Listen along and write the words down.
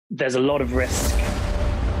there's a lot of risk.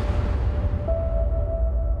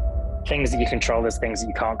 Things that you control, there's things that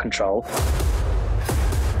you can't control.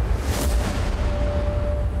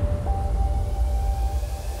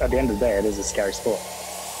 At the end of the day, it is a scary sport.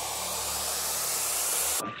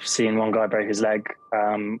 I've seen one guy break his leg,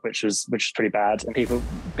 which was pretty bad. And people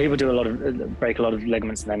break a lot of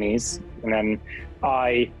ligaments in their knees. And then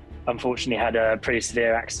I unfortunately had a pretty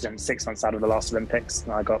severe accident 6 months out of the last Olympics,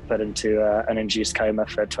 and I got put into an induced coma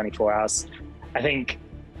for 24 hours. I think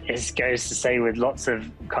it goes to say with lots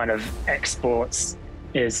of kind of exports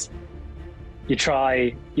is you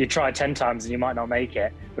try 10 times and you might not make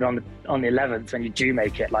it, but on the 11th when you do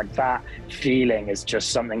make it, like that feeling is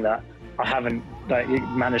just something that I haven't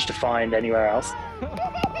managed to find anywhere else.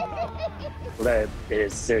 Although it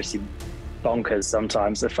is seriously bonkers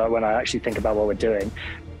sometimes when I actually think about what we're doing,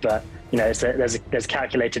 but you know, there's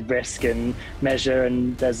calculated risk and measure,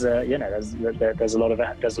 and there's a lot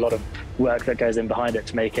of work that goes in behind it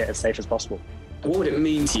to make it as safe as possible. What would it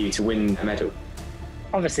mean to you to win a medal?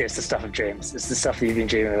 Obviously, it's the stuff of dreams. It's the stuff that you've been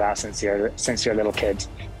dreaming about since you're a little kid.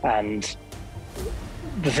 And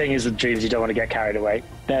the thing is, with dreams, you don't want to get carried away.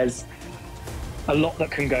 There's a lot that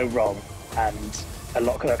can go wrong, and a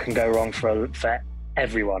lot that can go wrong for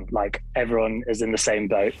everyone. Like, everyone is in the same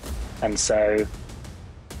boat, and so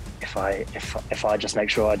if I just make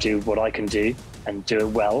sure I do what I can do and do it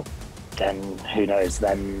well, then who knows?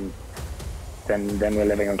 Then we're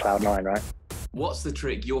living on cloud nine, right? What's the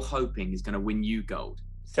trick you're hoping is going to win you gold?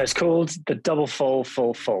 So it's called the double full,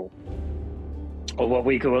 or what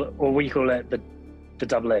we call it the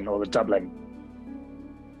double in, or the doubling.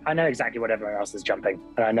 I know exactly what everyone else is jumping,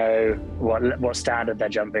 and I know what standard they're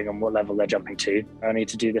jumping and what level they're jumping to. I need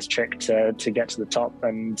to do this trick to get to the top,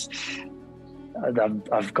 and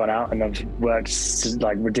I've gone out and I've worked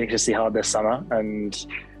like ridiculously hard this summer, and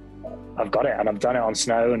I've got it, and I've done it on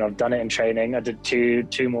snow, and I've done it in training. I did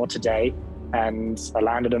two more today, and I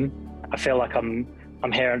landed them. I feel like I'm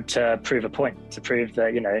here to prove a point, to prove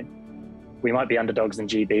that, you know, we might be underdogs in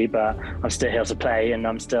GB, but I'm still here to play, and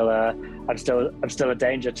I'm still a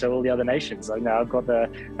danger to all the other nations. Like, now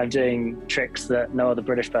I'm doing tricks that no other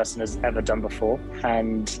British person has ever done before,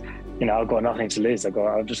 and you know, I've got nothing to lose.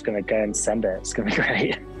 I'm just going to go and send it. It's going to be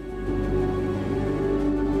great.